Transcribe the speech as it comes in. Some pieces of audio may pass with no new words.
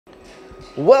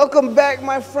Welcome back,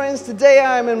 my friends. Today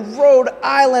I am in Rhode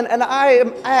Island and I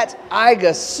am at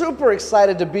Igus. Super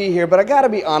excited to be here, but I gotta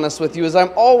be honest with you, as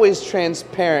I'm always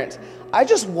transparent. I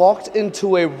just walked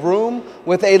into a room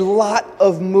with a lot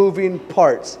of moving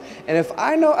parts. And if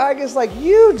I know Igus like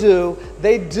you do,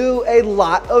 they do a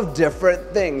lot of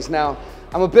different things. Now,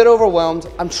 I'm a bit overwhelmed.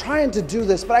 I'm trying to do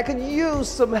this, but I could use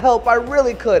some help. I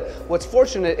really could. What's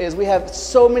fortunate is we have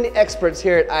so many experts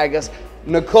here at Igus.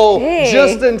 Nicole, hey.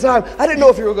 Just in time. I didn't know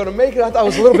if you were gonna make it. I thought I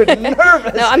was a little bit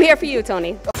nervous. No, I'm here for you,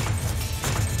 Tony.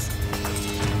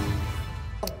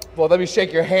 Well, let me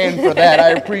shake your hand for that. I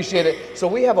appreciate it. So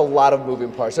we have a lot of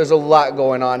moving parts. There's a lot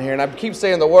going on here, and I keep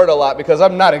saying the word a lot because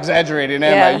I'm not exaggerating,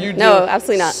 am I? You do no,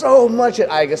 absolutely not. So much at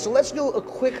Igus. So let's do a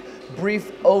quick,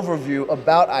 brief overview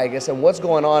about Igus and what's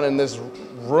going on in this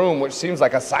room, which seems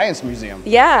like a science museum.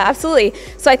 Yeah, absolutely.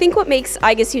 So I think what makes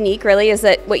Igus unique really is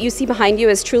that what you see behind you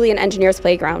is truly an engineer's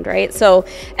playground, right? So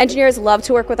engineers love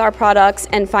to work with our products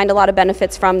and find a lot of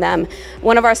benefits from them.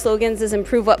 One of our slogans is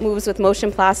improve what moves with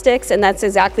motion plastics, and that's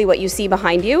exactly what you see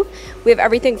behind you. We have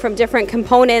everything from different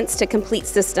components to complete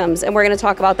systems, and we're going to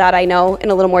talk about that, I know, in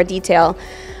a little more detail.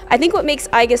 I think what makes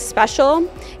Igus special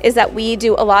is that we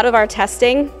do a lot of our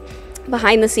testing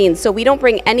behind the scenes. So we don't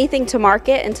bring anything to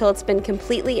market until it's been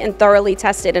completely and thoroughly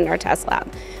tested in our test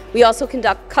lab. We also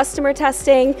conduct customer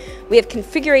testing. We have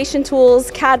configuration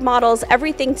tools, CAD models,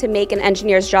 everything to make an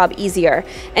engineer's job easier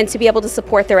and to be able to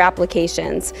support their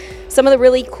applications. Some of the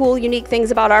really cool, unique things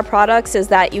about our products is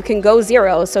that you can go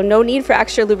zero, so no need for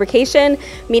extra lubrication,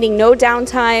 meaning no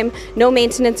downtime, no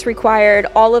maintenance required.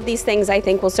 All of these things I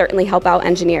think will certainly help out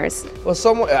engineers.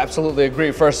 Well, absolutely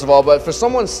agree, first of all, but for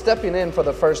someone stepping in for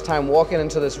the first time, walking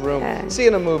into this room,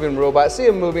 seeing a moving robot,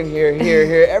 seeing moving here,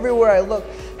 here, everywhere I look,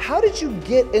 how did you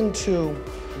get into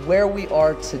where we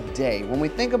are today? When we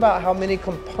think about how many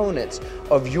components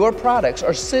of your products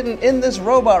are sitting in this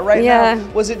robot right now,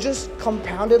 was it just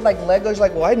compounded like Legos,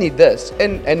 like, well, I need this,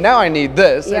 and now I need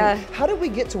this? Yeah. And how did we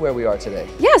get to where we are today?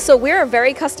 Yeah, so we're a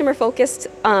very customer-focused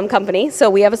company. So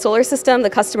we have a solar system, the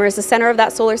customer is the center of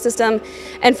that solar system,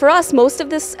 and for us, most of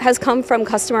this has come from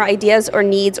customer ideas or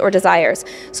needs or desires.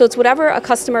 So it's whatever a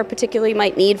customer particularly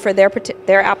might need for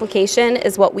their application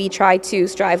is what we try to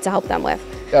strive to help them with.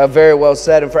 Very well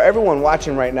said. And for everyone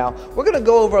watching right now, we're going to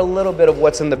go over a little bit of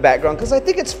what's in the background because I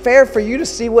think it's fair for you to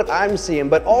see what I'm seeing,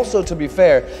 but also to be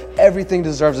fair, everything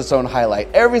deserves its own highlight.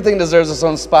 Everything deserves its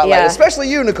own spotlight, especially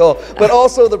you, Nicole, but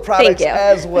also the products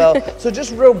as well. So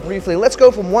just real briefly, let's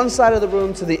go from one side of the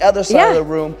room to the other side of the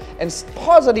room and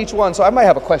pause at each one. So I might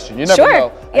have a question. You never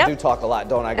know. I do talk a lot,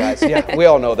 don't I, guys? Yeah, we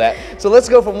all know that. So let's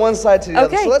go from one side to the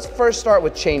other. So let's first start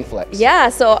with Chain Flex. Yeah,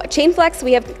 so Chain Flex,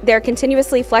 they're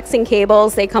continuously flexing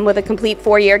cables. They come with a complete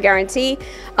 4-year guarantee.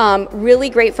 Really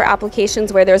great for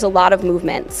applications where there's a lot of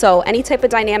movement. So any type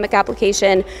of dynamic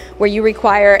application where you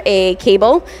require a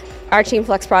cable, our Chain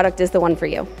Flex product is the one for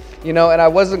you. You know, and I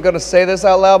wasn't going to say this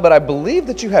out loud, but I believe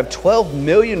that you have 12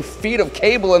 million feet of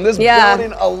cable in this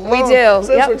building alone. We do.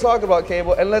 Since we're talking about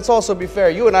cable, and let's also be fair,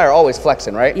 you and I are always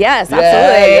flexing, right? Yes,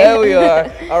 absolutely. Yeah, we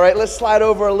are. All right, let's slide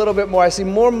over a little bit more. I see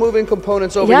more moving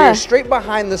components over here. Straight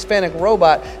behind this Fanic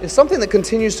robot is something that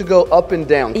continues to go up and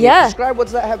down. Can you describe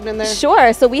what's that happening there?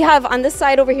 Sure. So we have on this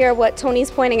side over here, what Tony's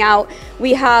pointing out,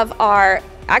 we have our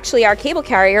cable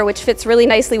carrier, which fits really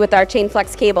nicely with our Chain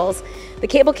Flex cables. The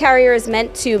cable carrier is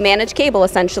meant to manage cable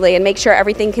essentially and make sure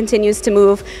everything continues to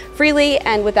move freely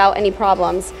and without any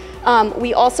problems.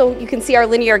 We also, you can see our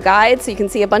linear guide, so you can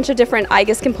see a bunch of different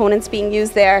Igus components being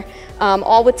used there,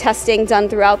 all with testing done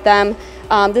throughout them.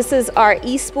 This is our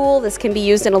E-spool. This can be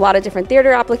used in a lot of different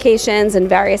theater applications and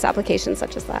various applications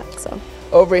such as that. So.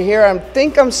 Over here, I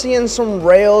think I'm seeing some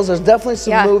rails. There's definitely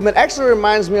some movement. Actually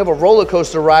reminds me of a roller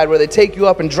coaster ride where they take you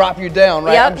up and drop you down,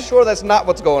 right? I'm sure that's not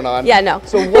what's going on. Yeah, no.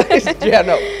 So what is,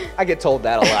 I get told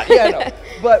that a lot. Yeah, no.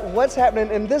 But what's happening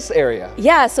in this area?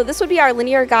 Yeah, so this would be our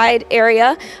linear guide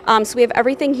area. So we have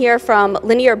everything here from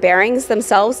linear bearings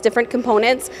themselves, different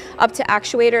components, up to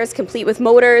actuators, complete with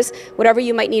motors, whatever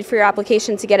you might need for your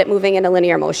application to get it moving in a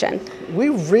linear motion. We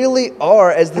really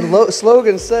are, as the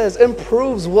slogan says,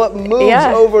 improves what moves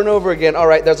over and over again. All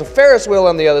right, there's a Ferris wheel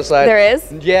on the other side. There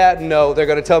is? Yeah, no. They're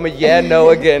going to tell me, yeah, no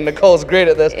again. Nicole's great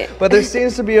at this. But there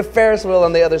seems to be a Ferris wheel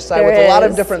on the other side with a lot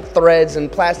of different threads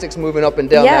and plastics moving up and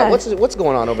down. What's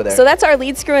going on over there? So that's our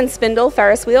lead screw and spindle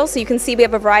Ferris wheel. So you can see we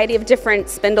have a variety of different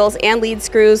spindles and lead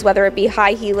screws, whether it be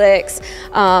high helix,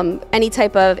 any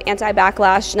type of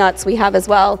anti-backlash nuts we have as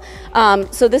well.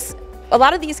 So this a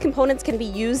lot of these components can be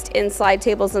used in slide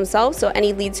tables themselves, so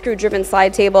any lead screw driven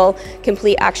slide table,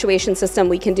 complete actuation system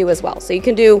we can do as well. So you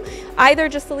can do either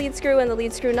just the lead screw and the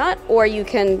lead screw nut, or you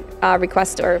can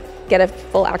request or get a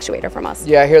full actuator from us.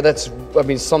 Yeah, I hear that's, I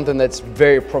mean, something that's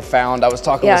very profound. I was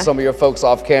talking with some of your folks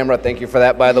off camera. Thank you for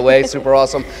that, by the way. Super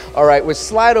awesome. All right, we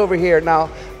slide over here. Now,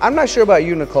 I'm not sure about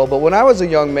you, Nicole, but when I was a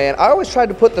young man, I always tried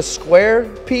to put the square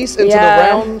piece into the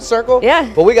round circle.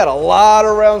 Yeah. But we got a lot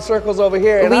of round circles over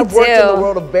here. And I've worked in the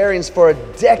world of bearings for a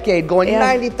decade, going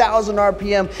 90,000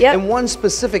 RPM in one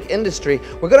specific industry.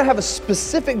 We're going to have a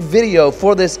specific video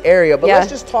for this area, but let's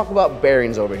just talk about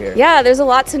bearings over here. Yeah, there's a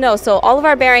lot to know. So all of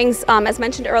our bearings, as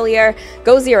mentioned earlier,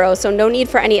 go zero. So no need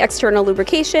for any external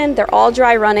lubrication. They're all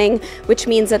dry running, which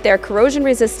means that they're corrosion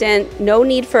resistant. No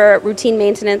need for routine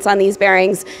maintenance on these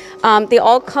bearings. They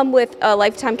all come with a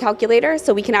lifetime calculator,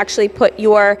 so we can actually put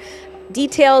your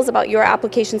details about your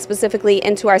application specifically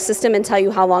into our system and tell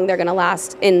you how long they're going to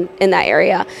last in that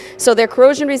area. So they're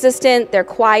corrosion resistant, they're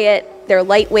quiet, they're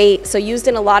lightweight, so used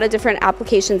in a lot of different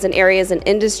applications and areas and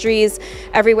industries,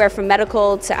 everywhere from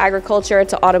medical to agriculture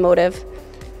to automotive.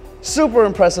 Super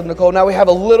impressive, Nicole. Now we have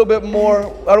a little bit more.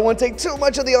 I don't want to take too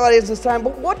much of the audience this time,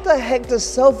 but what the heck does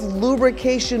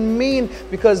self-lubrication mean?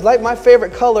 Because like my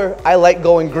favorite color, I like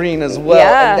going green as well,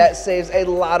 and that saves a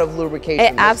lot of lubrication.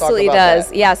 It absolutely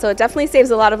does. Yeah, so it definitely saves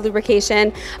a lot of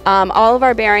lubrication. All of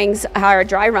our bearings are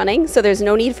dry running, so there's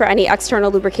no need for any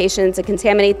external lubrication to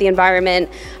contaminate the environment.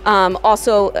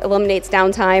 Also eliminates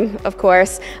downtime, of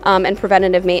course, and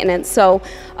preventative maintenance. So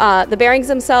the bearings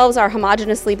themselves are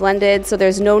homogeneously blended, so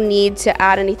there's no need to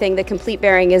add anything. The complete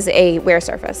bearing is a wear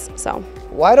surface. So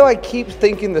why do I keep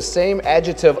thinking the same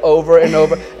adjective over and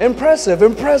over? Impressive,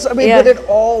 impressive. I mean, but it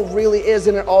all really is,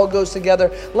 and it all goes together.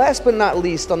 Last but not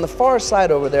least, on the far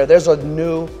side over there, there's a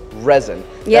new resin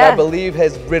that I believe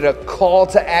has been a call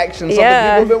to action, something people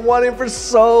have been wanting for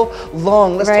so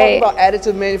long. Let's talk about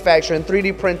additive manufacturing,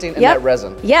 3D printing, and that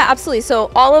resin. Yeah, absolutely.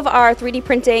 So all of our 3D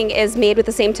printing is made with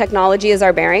the same technology as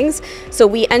our bearings. So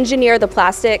we engineer the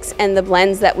plastics and the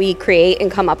blends that we create and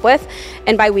come up with.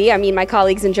 And by we, I mean my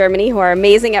colleagues in Germany who are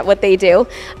amazing at what they do.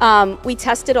 We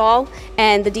test it all,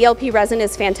 and the DLP resin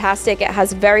is fantastic. It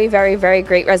has very, very, very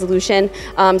great resolution.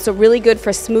 So really good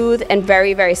for smooth and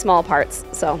very, very small parts.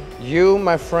 So you,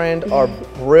 my friend, are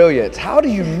brilliant. How do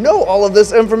you know all of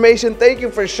this information? Thank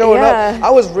you for showing up. I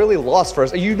was really lost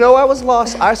first. You know I was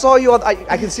lost. I saw you on,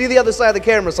 I can see the other side of the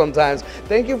camera sometimes.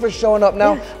 Thank you for showing up.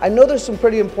 Now, I know there's some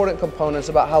pretty important components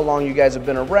about how long you guys have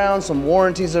been around, some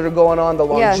warranties that are going on, the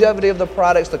longevity of the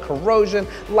products, the corrosion,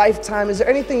 lifetime. Is there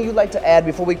anything you'd like to add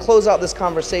before we close out this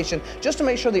conversation, just to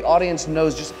make sure the audience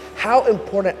knows just how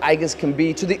important Igus can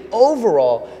be to the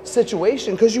overall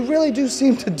situation? Because you really do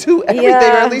seem to do everything,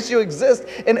 or at least you exist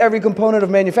in every component of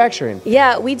manufacturing.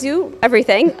 Yeah, we do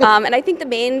everything. And I think the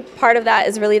main part of that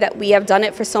is really that we have done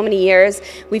it for so many years.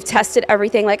 We've tested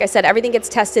everything. Like I said, everything gets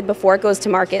tested before it goes to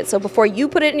market. So before you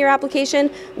put it in your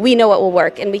application, we know it will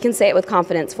work, and we can say it with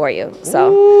confidence for you.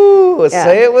 So, ooh,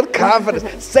 say it with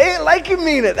confidence. Say it like you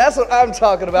mean it. That's what I'm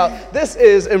talking about. This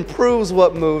is Improves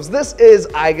What Moves. This is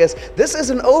Igus. This is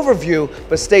an overview,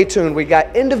 but stay tuned. We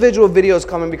got individual videos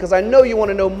coming because I know you want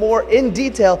to know more in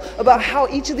detail about how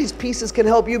each of these pieces can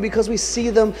help you, because we see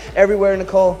them everywhere.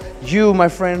 Nicole, you, my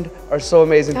friend, are so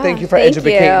amazing. Thank you for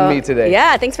educating me today.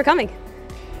 Yeah, thanks for coming.